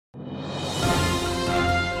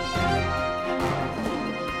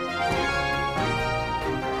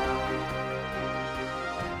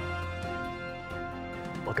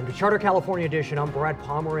The Charter California edition. I'm Brad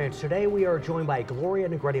Pomerance. Today we are joined by Gloria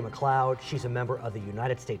Negrete-McLeod. She's a member of the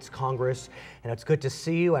United States Congress, and it's good to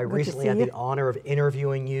see you. I recently had the honor of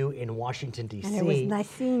interviewing you in Washington, D.C. And it was nice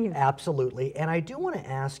seeing you. Absolutely. And I do want to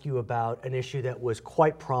ask you about an issue that was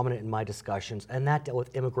quite prominent in my discussions, and that dealt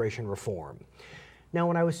with immigration reform. Now,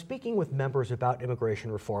 when I was speaking with members about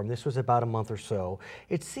immigration reform, this was about a month or so,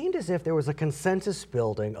 it seemed as if there was a consensus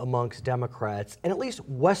building amongst Democrats and at least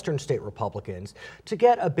Western state Republicans to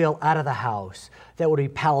get a bill out of the House that would be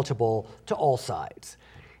palatable to all sides.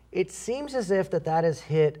 It seems as if that has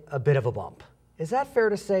hit a bit of a bump. Is that fair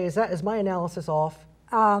to say? Is my analysis off?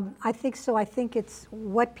 I think so. I think it's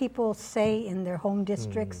what people say in their home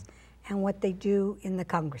districts and what they do in the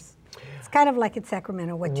Congress. It's kind of like in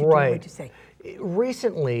Sacramento, what you do, what you say.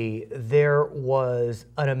 Recently, there was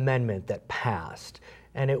an amendment that passed,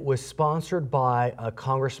 and it was sponsored by a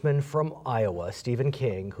congressman from Iowa, Stephen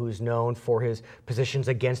King, who's known for his positions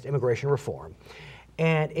against immigration reform.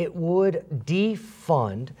 And it would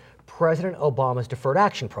defund President Obama's Deferred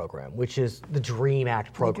Action Program, which is the DREAM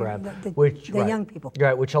Act program, which young people,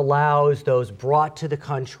 which allows those brought to the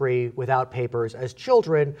country without papers as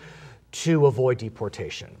children to avoid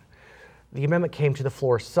deportation. The amendment came to the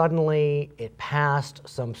floor suddenly. It passed.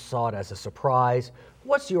 Some saw it as a surprise.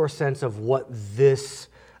 What's your sense of what this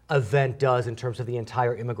event does in terms of the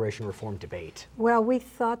entire immigration reform debate? Well, we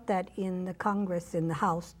thought that in the Congress, in the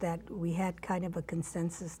House, that we had kind of a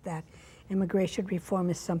consensus that immigration reform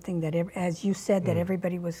is something that, as you said, that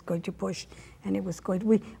everybody was going to push, and it was going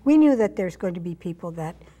to, we knew that there's going to be people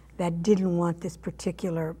that didn't want this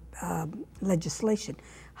particular legislation.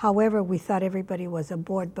 However, we thought everybody was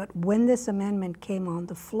aboard, but when this amendment came on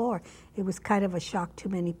the floor, it was kind of a shock to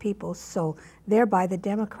many people. So thereby the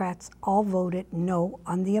Democrats all voted no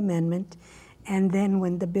on the amendment. And then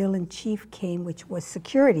when the bill in chief came, which was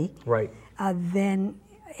security, then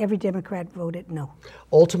every Democrat voted no.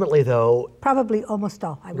 Ultimately, though... Probably almost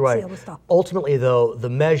all, I would say almost all. Ultimately, though, the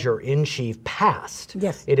measure in chief passed.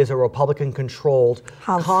 Yes. It is a Republican-controlled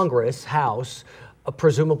Congress, House.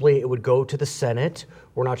 Presumably, it would go to the Senate.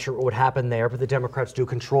 We're not sure what would happen there, but the Democrats do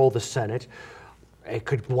control the Senate. It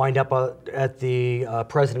could wind up at the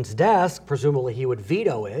president's desk. Presumably, he would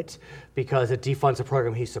veto it because it defunds a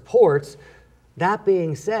program he supports. That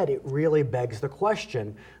being said, it really begs the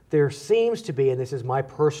question. There seems to be, and this is my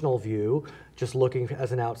personal view, just looking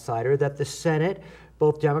as an outsider, that the Senate,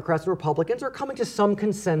 both Democrats and Republicans, are coming to some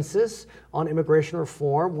consensus on immigration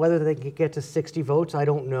reform. Whether they can get to 60 votes, I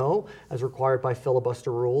don't know, as required by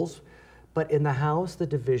filibuster rules. But in the House, the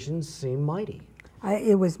divisions seem mighty.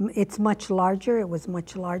 It's much larger. It was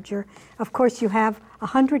much larger. Of course, you have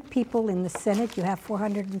 100 people in the Senate. You have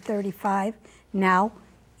 435 now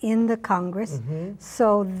in the Congress.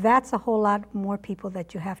 So that's a whole lot more people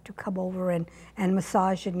that you have to come over and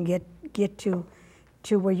massage and get to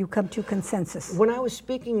where you come to consensus. When I was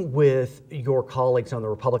speaking with your colleagues on the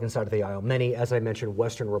Republican side of the aisle, many, as I mentioned,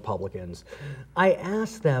 Western Republicans, I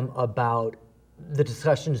asked them about the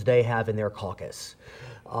discussions they have in their caucus.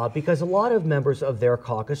 Because a lot of members of their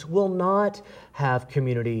caucus will not have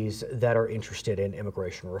communities that are interested in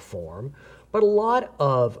immigration reform, but a lot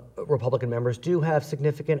of Republican members do have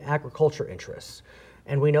significant agriculture interests.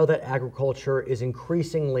 And we know that agriculture is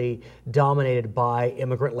increasingly dominated by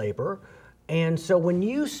immigrant labor. And so when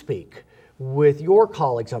you speak with your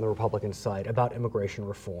colleagues on the Republican side about immigration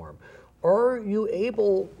reform, are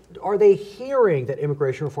they hearing that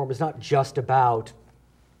immigration reform is not just about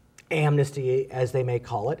amnesty, as they may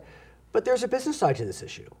call it, but there's a business side to this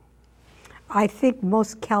issue? I think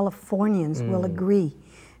most Californians will agree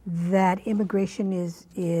that immigration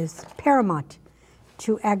is paramount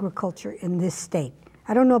to agriculture in this state.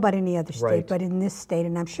 I don't know about any other state, but in this state,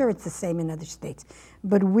 and I'm sure it's the same in other states,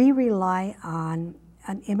 but we rely on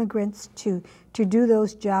immigrants to do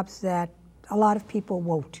those jobs that a lot of people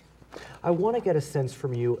won't. I want to get a sense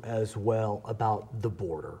from you as well about the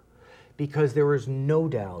border, because there is no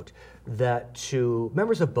doubt that to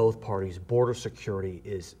members of both parties, border security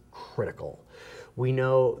is critical. We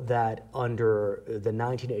know that under the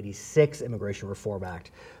 1986 Immigration Reform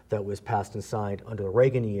Act that was passed and signed under the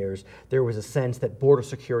Reagan years, there was a sense that border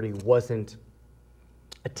security wasn't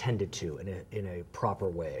attended to in a proper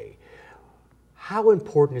way. How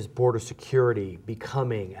important is border security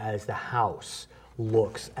becoming as the House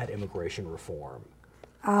looks at immigration reform?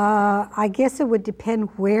 I guess it would depend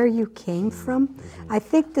where you came from. I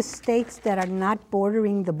think the states that are not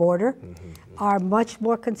bordering the border are much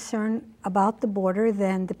more concerned about the border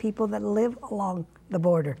than the people that live along the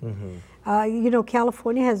border. You know,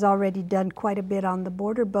 California has already done quite a bit on the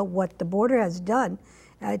border, but what the border has done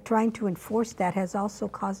trying to enforce that has also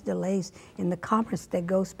caused delays in the commerce that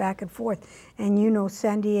goes back and forth. And you know,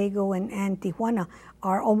 San Diego and Tijuana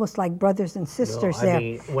are almost like brothers and sisters there.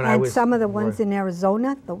 Mean, and some of the ones in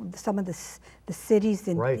Arizona, some of the cities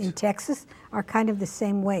in Texas are kind of the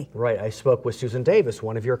same way. Right. I spoke with Susan Davis,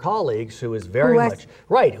 one of your colleagues, who is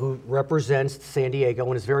who represents San Diego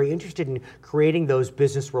and is very interested in creating those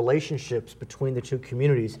business relationships between the two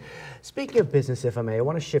communities. Speaking of business, if I may, I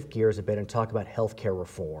want to shift gears a bit and talk about healthcare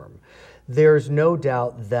reform. There's no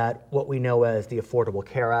doubt that what we know as the Affordable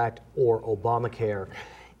Care Act or Obamacare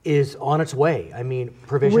is on its way. I mean,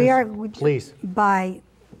 provisions, please. By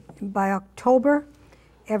October,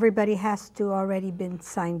 everybody has to already been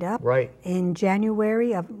signed up. Right. In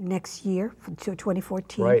January of next year, to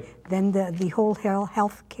 2014, right. Then the whole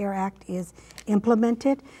Health Care Act is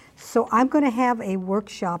implemented. So I'm going to have a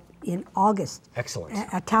workshop in August. Excellent.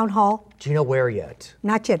 A town hall. Do you know where yet?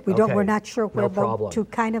 Not yet. We're not sure where. No problem. But to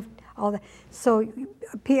kind of all that. So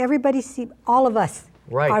everybody all of us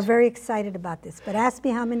are very excited about this. But ask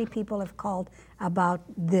me how many people have called about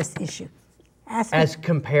this issue. As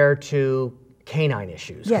compared to canine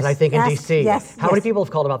issues, because yes, I think in D.C., how many yes. people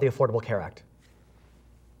have called about the Affordable Care Act?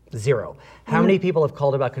 Zero. How many people have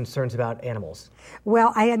called about concerns about animals?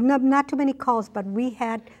 Well, I had not too many calls, but we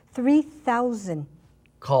had 3,000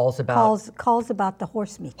 calls about the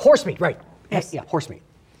horse meat. Horse meat, right? Yes. Yeah, horse meat.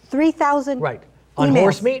 3,000. Right. On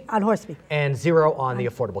horse meat? On horse meat. And zero on the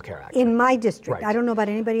Affordable Care Act. In my district. Right. I don't know about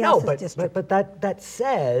anybody else's district. But that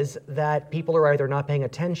says that people are either not paying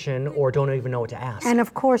attention or don't even know what to ask. And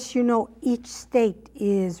of course, you know, each state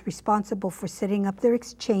is responsible for setting up their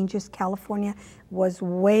exchanges. California was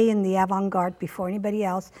way in the avant-garde before anybody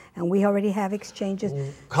else, and we already have exchanges.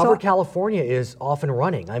 Covered California is off and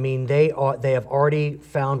running. I mean, they have already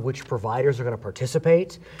found which providers are going to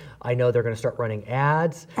participate. I know they're going to start running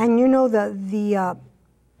ads. And you know,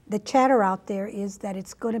 the chatter out there is that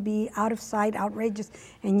it's going to be out of sight, outrageous,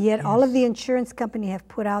 and yet all of the insurance companies have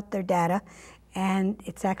put out their data, and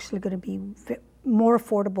it's actually going to be more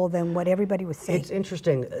affordable than what everybody was saying. It's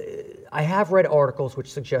interesting. I have read articles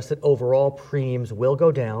which suggest that overall premiums will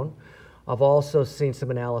go down. I've also seen some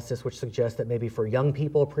analysis which suggests that maybe for young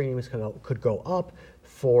people, premiums could go up.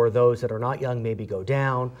 For those that are not young, maybe go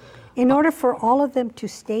down. In order for all of them to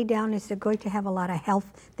stay down, they're going to have a lot of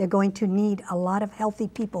health. They're going to need a lot of healthy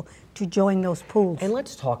people to join those pools. And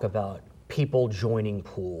let's talk about people joining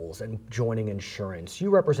pools and joining insurance.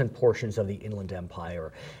 You represent portions of the Inland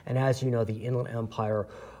Empire. And as you know, the Inland Empire,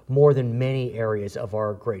 more than many areas of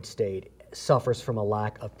our great state, suffers from a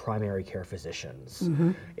lack of primary care physicians.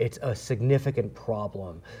 Mm-hmm. It's a significant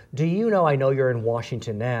problem. Do you know, I know you're in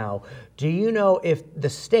Washington now, do you know if the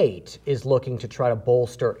state is looking to try to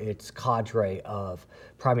bolster its cadre of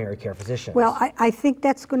primary care physicians? Well, I think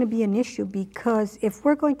that's going to be an issue, because if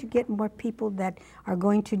we're going to get more people that are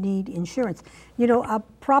going to need insurance, you know,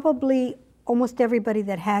 probably almost everybody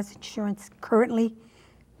that has insurance currently,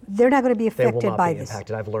 they're not going to be affected by this.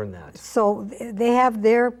 Impacted. I've learned that. So they have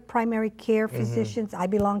their primary care physicians. I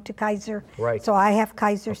belong to Kaiser, right. So I have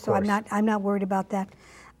Kaiser, so I'm not worried about that.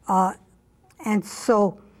 And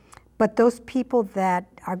so, but those people that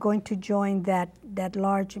are going to join that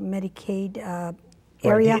large Medicaid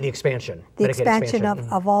area, the expansion, the expansion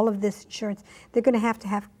of all of this insurance, they're going to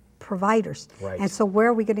have providers. Right. And so where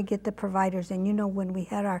are we going to get the providers? And you know, when we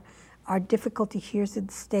had our difficulty here in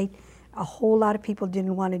the state, a whole lot of people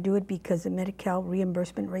didn't want to do it because the Medi-Cal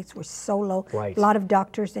reimbursement rates were so low. Right. A lot of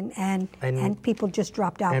doctors and people just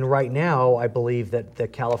dropped out. And right now, I believe that the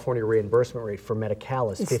California reimbursement rate for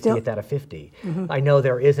Medi-Cal is 50th out of 50. Mm-hmm. I know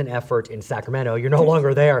there is an effort in Sacramento, you're no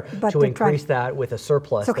longer there, to increase that with a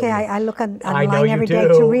surplus. It's okay, I look online every day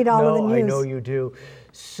to read all of the news. I know you do.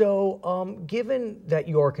 So given that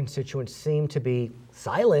your constituents seem to be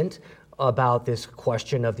silent about this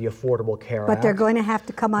question of the Affordable Care Act. But they're going to have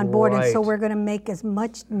to come on board, and so we're going to make as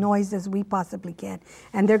much noise as we possibly can.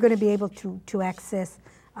 And they're going to be able to access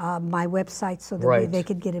my website so that they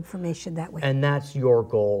could get information that way. And that's your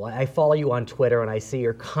goal. I follow you on Twitter, and I see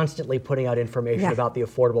you're constantly putting out information about the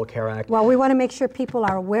Affordable Care Act. Well, we want to make sure people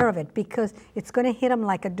are aware of it, because it's going to hit them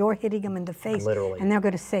like a door hitting them in the face. Literally. And they're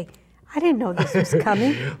going to say, I didn't know this was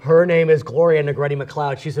coming. Her name is Gloria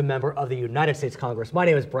Negrete-McLeod. She's a member of the United States Congress. My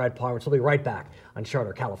name is Brad Pomerance. We'll be right back on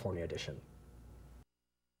Charter California Edition.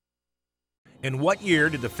 In what year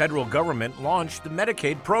did the federal government launch the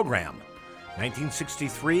Medicaid program?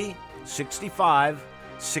 1963, 65,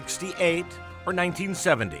 68, or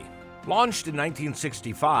 1970? Launched in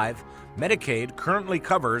 1965, Medicaid currently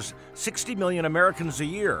covers 60 million Americans a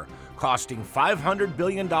year, costing $500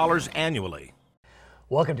 billion annually.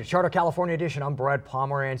 Welcome to Charter California Edition. I'm Brad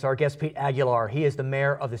Pomerance. Our guest, Pete Aguilar. He is the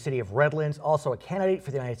mayor of the city of Redlands, also a candidate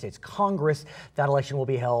for the United States Congress. That election will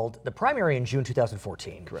be held, the primary, in June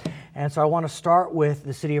 2014. Correct. And so I want to start with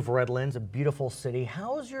the city of Redlands, a beautiful city.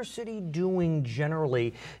 How is your city doing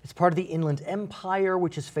generally? It's part of the Inland Empire,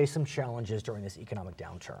 which has faced some challenges during this economic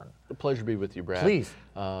downturn. A pleasure to be with you, Brad. Please.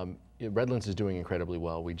 Redlands is doing incredibly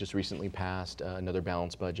well. We just recently passed another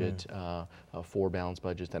balanced budget, 4 balanced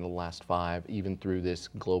budgets and the last 5, even through this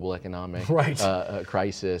global economic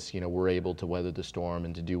crisis. You know, we're able to weather the storm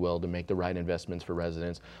and to do well, to make the right investments for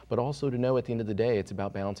residents, but also to know at the end of the day, it's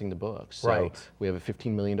about balancing the books. So we have a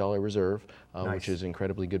 $15 million reserve, which is an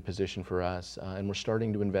incredibly good position for us, and we're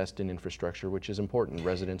starting to invest in infrastructure, which is important.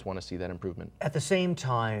 Residents want to see that improvement. At the same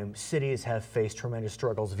time, cities have faced tremendous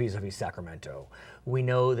struggles vis-a-vis Sacramento. We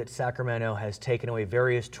know that Sacramento has taken away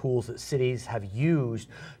various tools that cities have used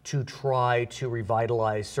to try to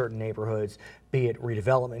revitalize certain neighborhoods, be it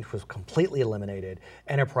redevelopment, which was completely eliminated,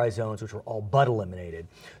 enterprise zones, which were all but eliminated.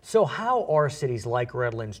 So how are cities like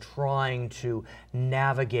Redlands trying to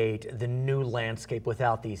navigate the new landscape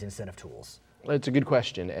without these incentive tools? It's a good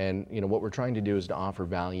question, and what we're trying to do is to offer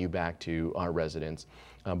value back to our residents.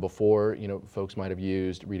 Before, folks might have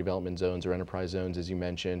used redevelopment zones or enterprise zones, as you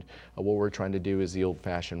mentioned. What we're trying to do is the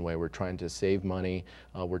old-fashioned way. We're trying to save money.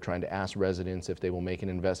 We're trying to ask residents if they will make an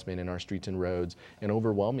investment in our streets and roads, and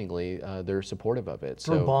overwhelmingly, they're supportive of it.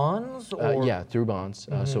 Through bonds? Or? Yeah, through bonds.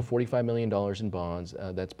 So $45 million in bonds.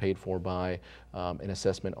 That's paid for by an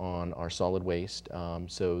assessment on our solid waste.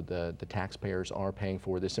 So the taxpayers are paying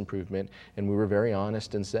for this improvement, and we were very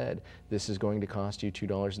honest and said, this is going to cost you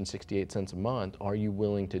 $2.68 a month. Are you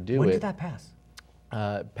willing to do it? When did that pass?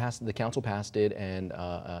 The council passed it, and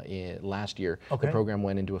last year the program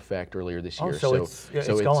went into effect earlier this year. So it's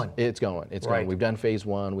going. It's going. We've done phase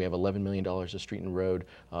 1. We have $11 million of street and road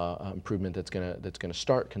improvement that's gonna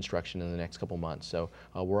start construction in the next couple months. So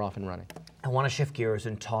we're off and running. I want to shift gears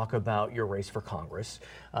and talk about your race for Congress.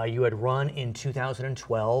 You had run in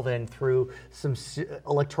 2012, and through some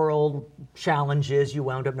electoral challenges, you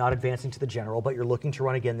wound up not advancing to the general, but you're looking to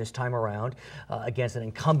run again this time around against an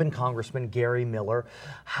incumbent Congressman, Gary Miller.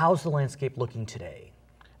 How's the landscape looking today?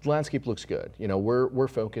 The landscape looks good. We're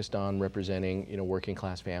focused on representing, working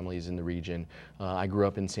class families in the region. I grew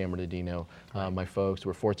up in San Bernardino. My folks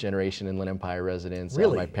were 4th generation Inland Empire residents.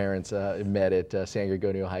 Really? My parents met at San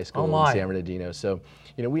Gregorio High School in San Bernardino. So,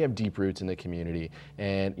 we have deep roots in the community.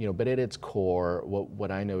 And, but at its core,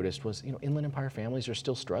 what I noticed was, Inland Empire families are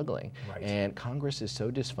still struggling. And Congress is so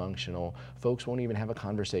dysfunctional, folks won't even have a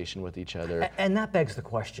conversation with each other. And that begs the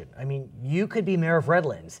question. I mean, you could be mayor of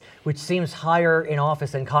Redlands, which seems higher in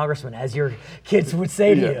office than congressman, as your kids would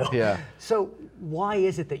say to you. Yeah. So why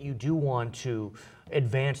is it that you do want to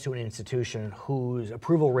advance to an institution whose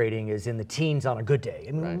approval rating is in the teens on a good day?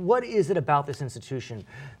 I mean, what is it about this institution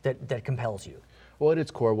that compels you? Well, at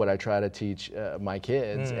its core, what I try to teach my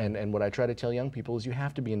kids and what I try to tell young people is you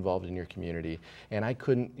have to be involved in your community. And I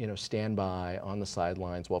couldn't, stand by on the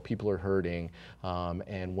sidelines while people are hurting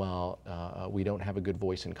and while we don't have a good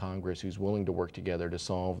voice in Congress who's willing to work together to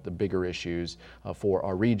solve the bigger issues for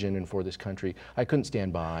our region and for this country. I couldn't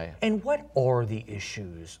stand by. And what are the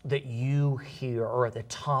issues that you hear are at the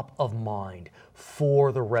top of mind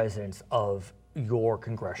for the residents of your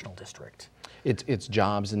congressional district? It's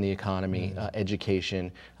jobs in the economy,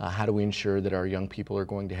 education. How do we ensure that our young people are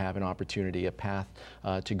going to have an opportunity, a path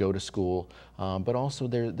to go to school? But also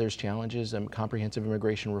there's challenges. Comprehensive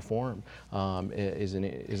immigration reform is an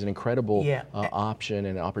incredible option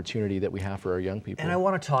and opportunity that we have for our young people. And I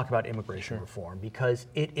want to talk about immigration reform because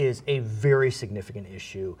it is a very significant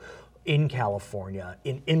issue in California,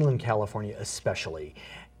 in inland California especially.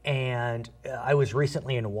 And I was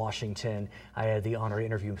recently in Washington. I had the honor to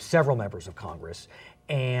interview several members of Congress,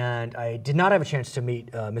 and I did not have a chance to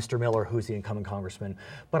meet Mr. Miller, who's the incumbent congressman,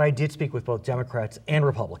 but I did speak with both Democrats and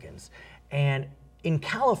Republicans. And in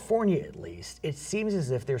California, at least, it seems as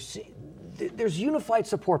if there's unified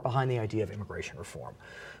support behind the idea of immigration reform.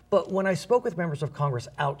 But when I spoke with members of Congress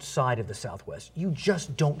outside of the Southwest, you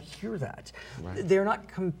just don't hear that. They're not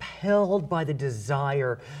compelled by the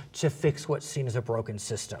desire to fix what's seen as a broken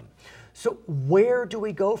system. So where do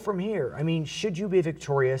we go from here? I mean, should you be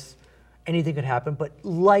victorious, anything could happen, but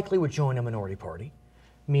likely would join a minority party,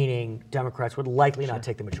 meaning Democrats would likely not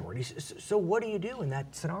take the majority. So what do you do in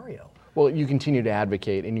that scenario? Well, you continue to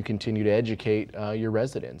advocate and you continue to educate your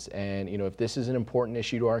residents. And, if this is an important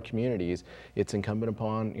issue to our communities, it's incumbent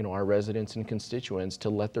upon, our residents and constituents to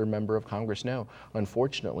let their member of Congress know.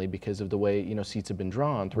 Unfortunately, because of the way, seats have been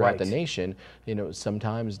drawn throughout the nation,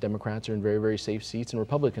 sometimes Democrats are in very, very safe seats and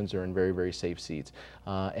Republicans are in very, very safe seats.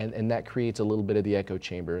 And that creates a little bit of the echo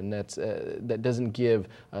chamber. And that doesn't give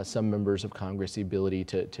some members of Congress the ability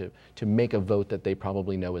to make a vote that they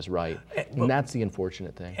probably know is right. And that's the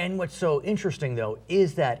unfortunate thing. And what's so interesting, though,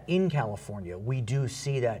 is that in California, we do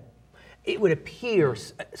see that it would appear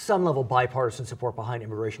some level bipartisan support behind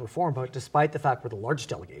immigration reform, but despite the fact we're the largest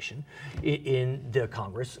delegation in the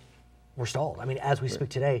Congress, we're stalled. I mean, as we speak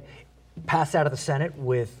today, passed out of the Senate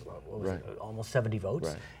with almost 70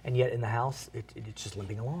 votes, and yet in the House, it's just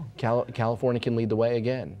limping along. California can lead the way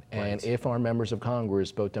again, and if our members of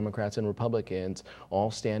Congress, both Democrats and Republicans,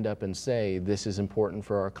 all stand up and say this is important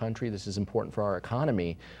for our country, this is important for our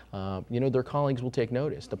economy, their colleagues will take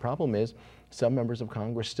notice. The problem is some members of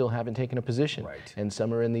Congress still haven't taken a position, and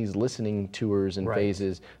some are in these listening tours and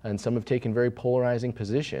phases, and some have taken very polarizing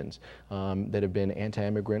positions that have been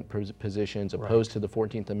anti-immigrant positions, opposed to the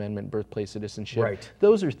 14th Amendment, birthplace citizenship.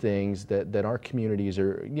 Those are things that our communities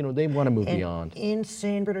are, they want to move beyond. In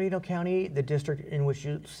San Bernardino County, the district in which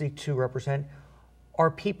you seek to represent, are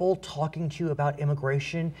people talking to you about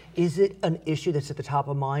immigration? Is it an issue that's at the top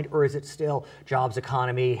of mind, or is it still jobs,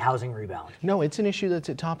 economy, housing rebound? No, it's an issue that's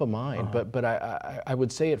at top of mind, but I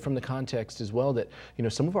would say it from the context as well that,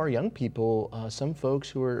 some of our young people, some folks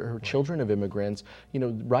who are children of immigrants,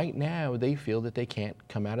 right now they feel that they can't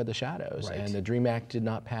come out of the shadows, and the DREAM Act did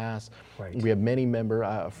not pass. We have many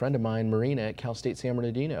a friend of mine, Marina at Cal State San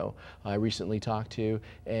Bernardino, I recently talked to,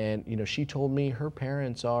 and she told me her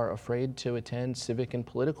parents are afraid to attend civic and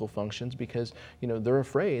political functions because they're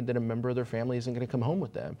afraid that a member of their family isn't going to come home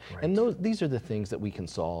with them. And these are the things that we can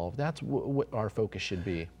solve. That's what our focus should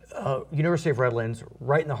be. University of Redlands,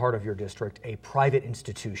 right in the heart of your district, a private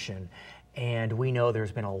institution, and we know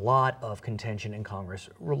there's been a lot of contention in Congress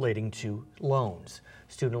relating to loans,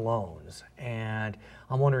 student loans, and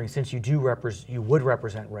I'm wondering, since you would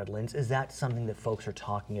represent Redlands, is that something that folks are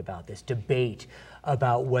talking about, this debate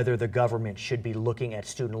about whether the government should be looking at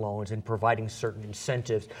student loans and providing certain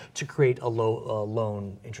incentives to create a low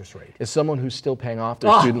loan interest rate? As someone who's still paying off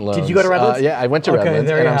their student loans. Did you go to Redlands? Yeah, I went to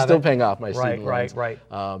Redlands, and I'm still paying off my student loans.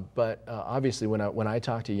 But obviously, when I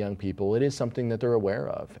talk to young people, it is something that they're aware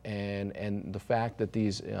of, and the fact that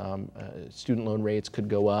these student loan rates could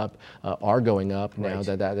go up, are going up now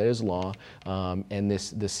that is law, and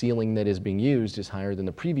the ceiling that is being used is higher than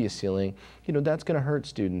the previous ceiling. That's going to hurt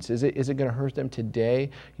students. Is it going to hurt them today?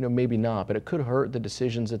 Maybe not, but it could hurt the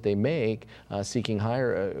decisions that they make seeking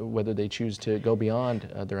higher, whether they choose to go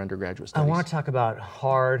beyond their undergraduate studies. I want to talk about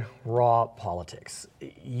hard, raw politics.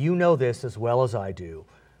 You know this as well as I do.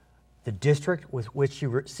 The district with which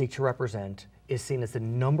you seek to represent is seen as the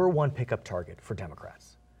 #1 pickup target for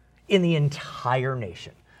Democrats in the entire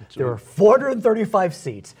nation. There are 435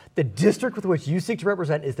 seats. The district with which you seek to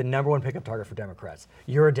represent is the #1 pickup target for Democrats.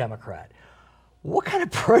 You're a Democrat. What kind of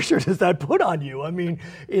pressure does that put on you? I mean,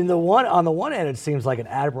 on the one hand, it seems like an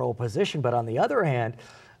admirable position, but on the other hand,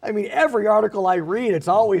 I mean, every article I read, it's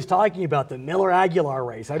always talking about the Miller-Aguilar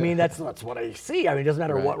race. I mean, that's what I see. I mean, it doesn't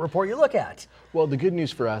matter what report you look at. Well, the good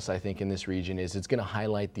news for us, I think, in this region is it's going to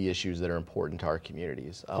highlight the issues that are important to our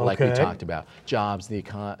communities, like we talked about. Jobs, the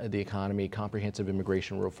economy, comprehensive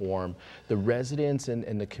immigration reform. The residents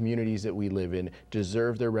and the communities that we live in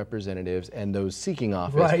deserve their representatives and those seeking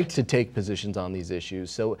office to take positions on these issues.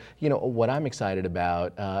 So, what I'm excited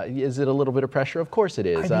about, is it a little bit of pressure? Of course it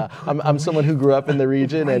is. I'm someone who grew up in the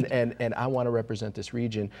region and I want to represent this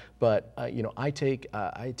region, but I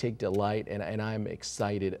take delight and I'm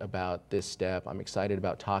excited about this step. I'm excited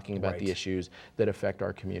about talking about the issues that affect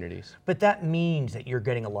our communities. But that means that you're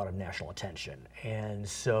getting a lot of national attention, and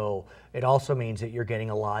so it also means that you're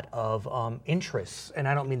getting a lot of interests, and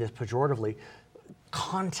I don't mean this pejoratively,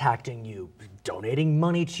 contacting you, donating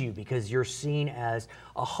money to you because you're seen as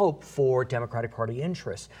a hope for Democratic Party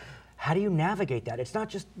interests. How do you navigate that? It's not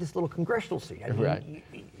just this little congressional seat. I mean,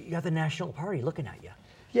 you have the national party looking at you.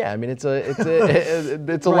 Yeah, I mean, it's a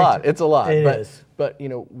lot. It's a lot. It is. But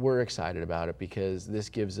we're excited about it because this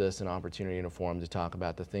gives us an opportunity and a forum to talk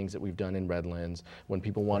about the things that we've done in Redlands. When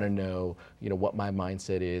people want to know, what my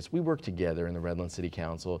mindset is, we work together in the Redlands City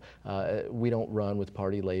Council. We don't run with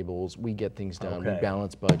party labels. We get things done. We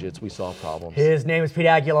balance budgets. We solve problems. His name is Pete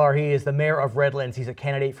Aguilar. He is the mayor of Redlands. He's a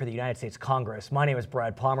candidate for the United States Congress. My name is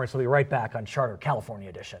Brad Pomerance. We'll be right back on Charter California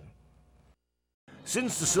Edition.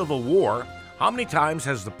 Since the Civil War, how many times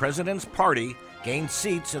has the president's party gained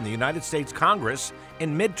seats in the United States Congress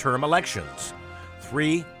in midterm elections?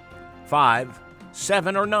 3, 5,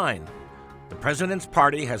 7, or 9? The president's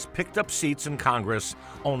party has picked up seats in Congress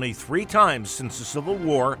only 3 times since the Civil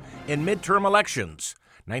War in midterm elections: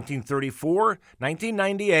 1934,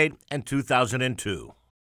 1998, and 2002.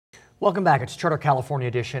 Welcome back. It's Charter California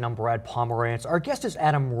Edition. I'm Brad Pomerance. Our guest is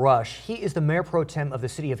Adam Rush. He is the mayor pro tem of the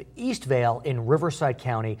city of Eastvale in Riverside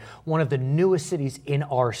County, one of the newest cities in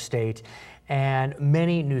our state. And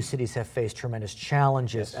many new cities have faced tremendous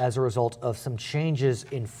challenges as a result of some changes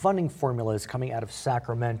in funding formulas coming out of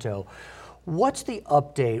Sacramento. What's the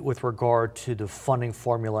update with regard to the funding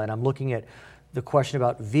formula? And I'm looking at the question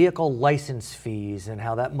about vehicle license fees and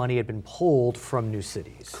how that money had been pulled from new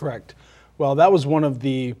cities. Correct. Well, that was one of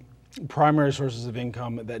the primary sources of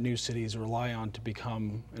income that new cities rely on to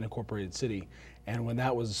become an incorporated city. And when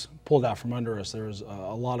that was pulled out from under us, there was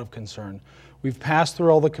a lot of concern. We've passed through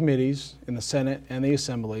all the committees in the Senate and the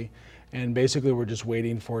Assembly, and basically we're just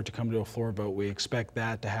waiting for it to come to a floor vote. We expect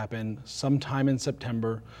that to happen sometime in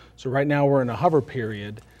September. So right now we're in a hover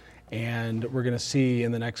period, and we're going to see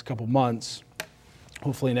in the next couple months,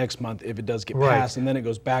 hopefully next month, if it does get passed, and then it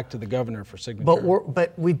goes back to the governor for signature.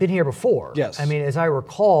 But we've been here before. Yes. I mean, as I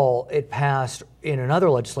recall, it passed in another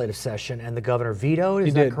legislative session, and the governor vetoed.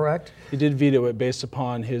 Is that correct? He did veto it based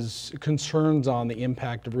upon his concerns on the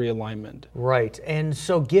impact of realignment. Right. And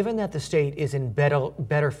so given that the state is in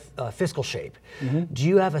better fiscal shape, do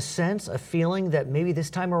you have a sense, a feeling that maybe this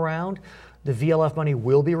time around the VLF money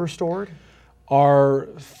will be restored? Our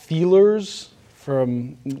feelers,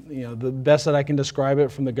 from the best that I can describe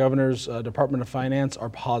it, from the governor's Department of Finance, are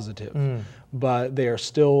positive, but they are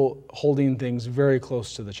still holding things very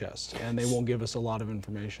close to the chest, and they won't give us a lot of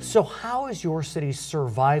information. So how is your city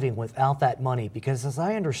surviving without that money? Because as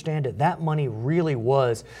I understand it, that money really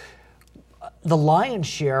was the lion's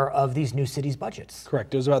share of these new cities' budgets.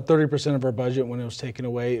 Correct. It was about 30% of our budget when it was taken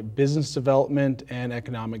away: business development and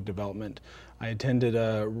economic development. I attended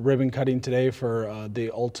a ribbon cutting today for the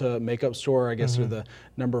Ulta makeup store. I guess they're the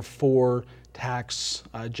number 4 tax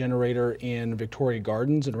generator in Victoria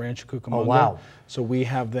Gardens in Rancho Cucamonga. Oh, wow. So we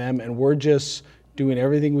have them, and we're just doing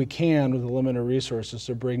everything we can with the limited resources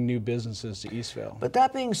to bring new businesses to Eastvale. But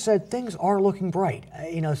that being said, things are looking bright.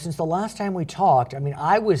 Since the last time we talked, I mean,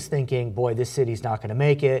 I was thinking, boy, this city's not going to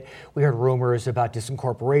make it. We heard rumors about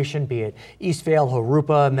disincorporation, be it Eastvale,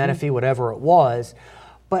 Jurupa, Menifee, whatever it was.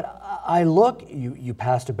 But I look, you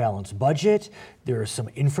passed a balanced budget. There are some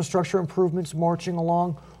infrastructure improvements marching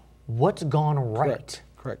along. What's gone right?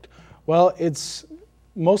 Correct. Well, it's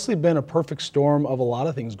mostly been a perfect storm of a lot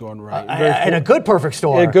of things going right. And a good perfect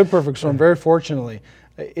storm. A good perfect storm, very fortunately.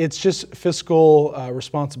 It's just fiscal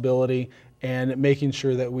responsibility and making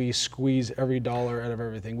sure that we squeeze every dollar out of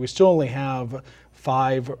everything. We still only have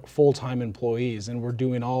 5 full-time employees, and we're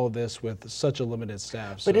doing all of this with such a limited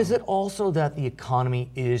staff. But is it also that the economy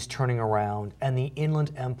is turning around and the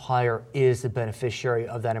Inland Empire is the beneficiary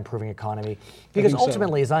of that improving economy? Because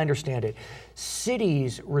ultimately, as I understand it,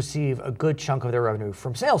 cities receive a good chunk of their revenue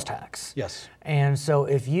from sales tax. Yes. And so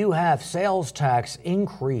if you have sales tax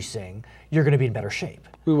increasing, you're going to be in better shape.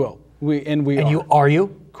 We will. Are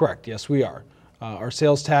you? Correct. Yes, we are. Our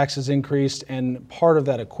sales tax has increased, and part of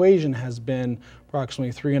that equation has been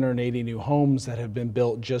approximately 380 new homes that have been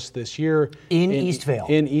built just this year in Eastvale.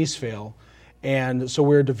 In Eastvale, and so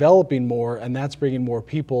we're developing more, and that's bringing more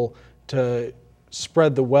people to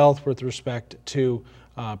spread the wealth with respect to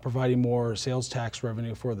providing more sales tax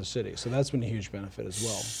revenue for the city. So that's been a huge benefit as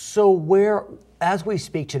well. So as we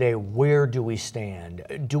speak today, where do we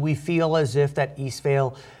stand? Do we feel as if that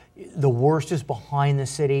Eastvale, the worst is behind the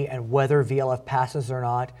city, and whether VLF passes or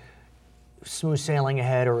not, smooth sailing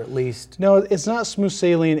ahead, or at least? No, it's not smooth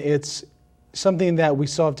sailing. It's something that we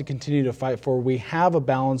still have to continue to fight for. We have a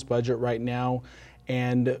balanced budget right now,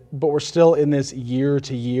 but we're still in this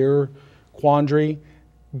year-to-year quandary.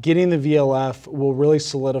 Getting the VLF will really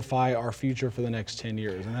solidify our future for the next 10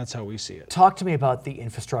 years, and that's how we see it. Talk to me about the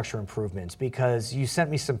infrastructure improvements, because you sent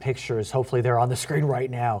me some pictures. Hopefully they're on the screen right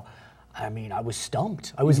now. I mean, I was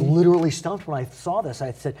stumped. I was literally stumped when I saw this.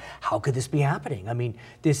 I said, how could this be happening? I mean,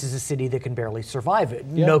 this is a city that can barely survive it.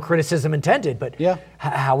 Yeah. No criticism intended, but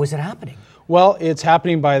how is it happening? Well, it's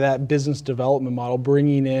happening by that business development model,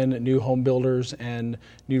 bringing in new home builders and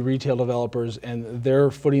new retail developers, and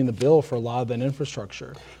they're footing the bill for a lot of that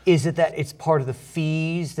infrastructure. Is it that it's part of the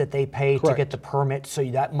fees that they pay to get the permit, so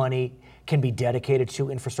that money can be dedicated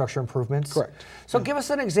to infrastructure improvements? Correct. So give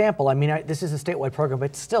us an example. I mean, this is a statewide program,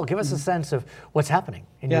 but still, give us a sense of what's happening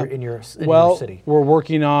in your city. Well, we're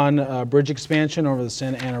working on bridge expansion over the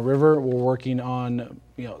Santa Ana River. We're working on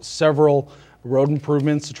several road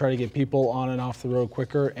improvements to try to get people on and off the road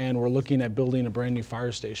quicker, and we're looking at building a brand new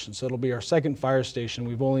fire station. So it'll be our second fire station.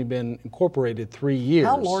 We've only been incorporated 3 years.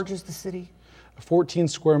 How large is the city? 14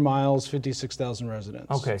 square miles, 56,000 residents.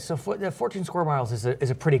 Okay, so 14 square miles is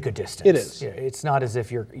a pretty good distance. It is. Yeah, it's not as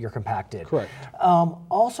if you're compacted. Correct.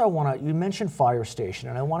 Also, you mentioned fire station,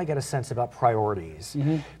 and I want to get a sense about priorities,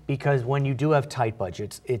 because when you do have tight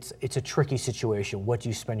budgets, it's a tricky situation. What do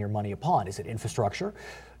you spend your money upon? Is it infrastructure?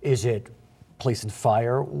 Is it police and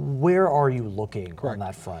fire? Where are you looking on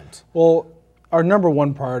that front? Well, our number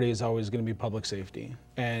one priority is always going to be public safety,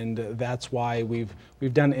 and that's why we've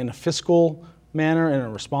done it in a fiscal manner, in a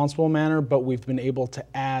responsible manner, but we've been able to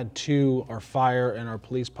add to our fire and our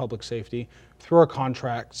police public safety through our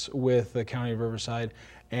contracts with the County of Riverside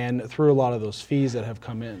and through a lot of those fees that have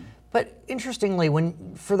come in. But interestingly,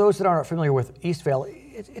 for those that aren't familiar with Eastvale,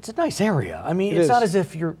 it's a nice area. I mean, it's not as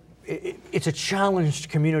if it's a challenged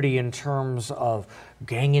community in terms of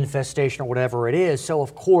gang infestation or whatever it is. So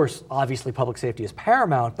of course, obviously public safety is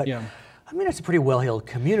paramount, but I mean, it's a pretty well-heeled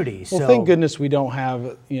community. Well, thank goodness we don't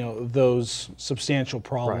have, those substantial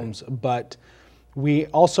problems, but we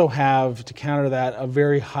also have, to counter that, a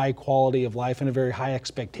very high quality of life and a very high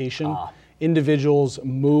expectation. Individuals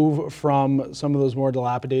move from some of those more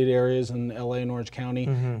dilapidated areas in LA and Orange County,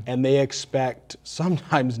 and they expect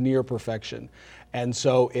sometimes near perfection. And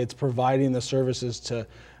so it's providing the services to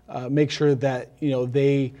make sure that,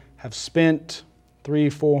 they have spent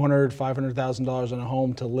 $300,000, $400,000, $500,000 on a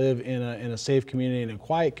home to live in a safe community and a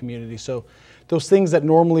quiet community. So those things that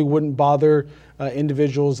normally wouldn't bother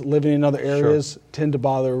individuals living in other areas tend to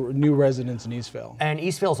bother new residents in Eastvale. And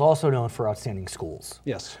Eastvale is also known for outstanding schools.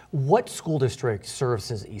 Yes. What school district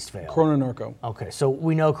services Eastvale? Corona-Norco. Okay, so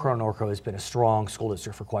we know Corona-Norco has been a strong school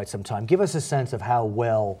district for quite some time. Give us a sense of how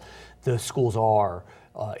well the schools are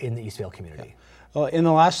in the Eastvale community. In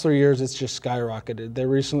the last 3 years, it's just skyrocketed. They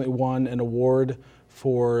recently won an award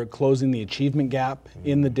for closing the achievement gap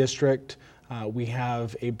in the district. We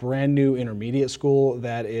have a brand new intermediate school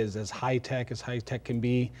that is as high tech can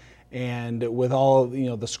be. And with all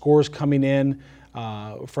the scores coming in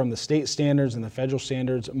from the state standards and the federal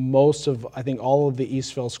standards, I think all of the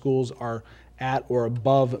Eastvale schools are at or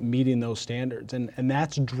above meeting those standards. And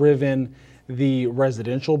that's driven the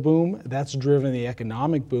residential boom, that's driven the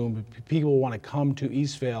economic boom. People want to come to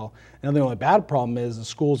Eastvale. Now the only bad problem is the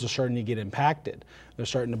schools are starting to get impacted. They're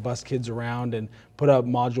starting to bus kids around and put up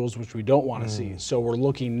modules which we don't want to see. So we're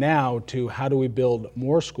looking now to how do we build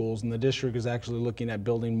more schools, and the district is actually looking at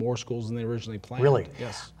building more schools than they originally planned. Really?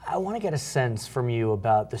 Yes. I want to get a sense from you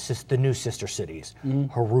about the new sister cities,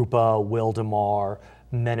 Jurupa, Wildomar,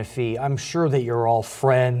 Menifee. I'm sure that you're all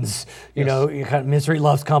friends. You know, you kind of misery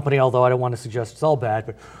loves company, although I don't want to suggest it's all bad.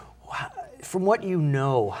 But from what you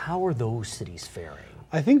know, how are those cities faring?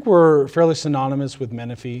 I think we're fairly synonymous with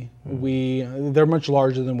Menifee. They're much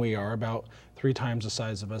larger than we are, about 3 times the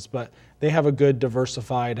size of us, but they have a good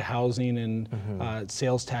diversified housing and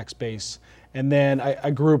sales tax base. And then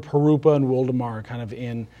I group Jurupa and Wildomar kind of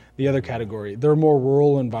in the other category. They're more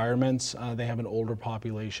rural environments. They have an older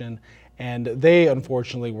population, and they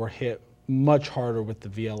unfortunately were hit much harder with the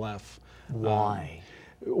VLF. Why?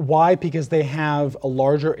 Why? Because they have a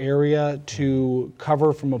larger area to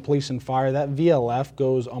cover from a police and fire. That VLF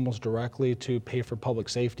goes almost directly to pay for public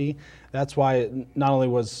safety. That's why it not only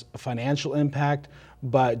was a financial impact,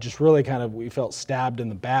 but just really kind of we felt stabbed in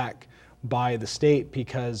the back by the state,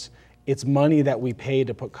 because it's money that we pay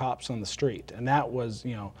to put cops on the street. And that was,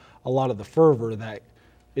 a lot of the fervor that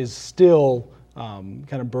is still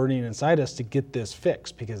kind of burning inside us to get this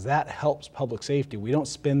fixed, because that helps public safety. We don't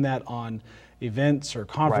spend that on events or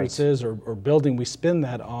conferences or building. We spend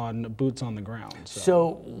that on boots on the ground.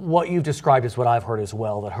 So what you've described is what I've heard as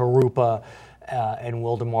well, that Jurupa and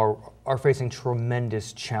Wildomar are facing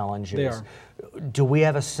tremendous challenges. They are. Do we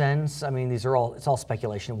have a sense? I mean, it's all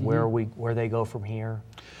speculation, where they go from here?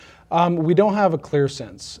 We don't have a clear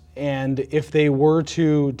sense, and if they were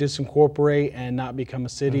to disincorporate and not become a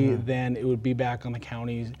city, then it would be back on the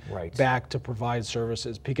county, back to provide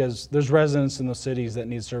services, because there's residents in those cities that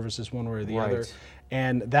need services one way or the other,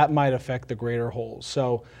 and that might affect the greater whole.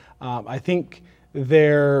 So I think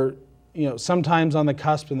they're sometimes on the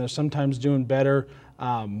cusp, and they're sometimes doing better.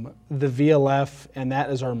 The VLF, and that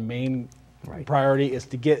is our main priority, is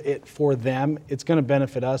to get it for them. It's going to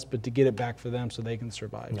benefit us, but to get it back for them so they can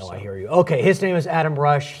survive. I hear you. Okay, his name is Adam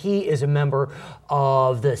Rush. He is a member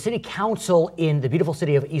of the City Council in the beautiful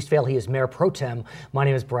city of Eastvale. He is Mayor Pro Tem. My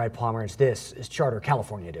name is Brad Pomerance. This is Charter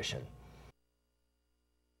California Edition.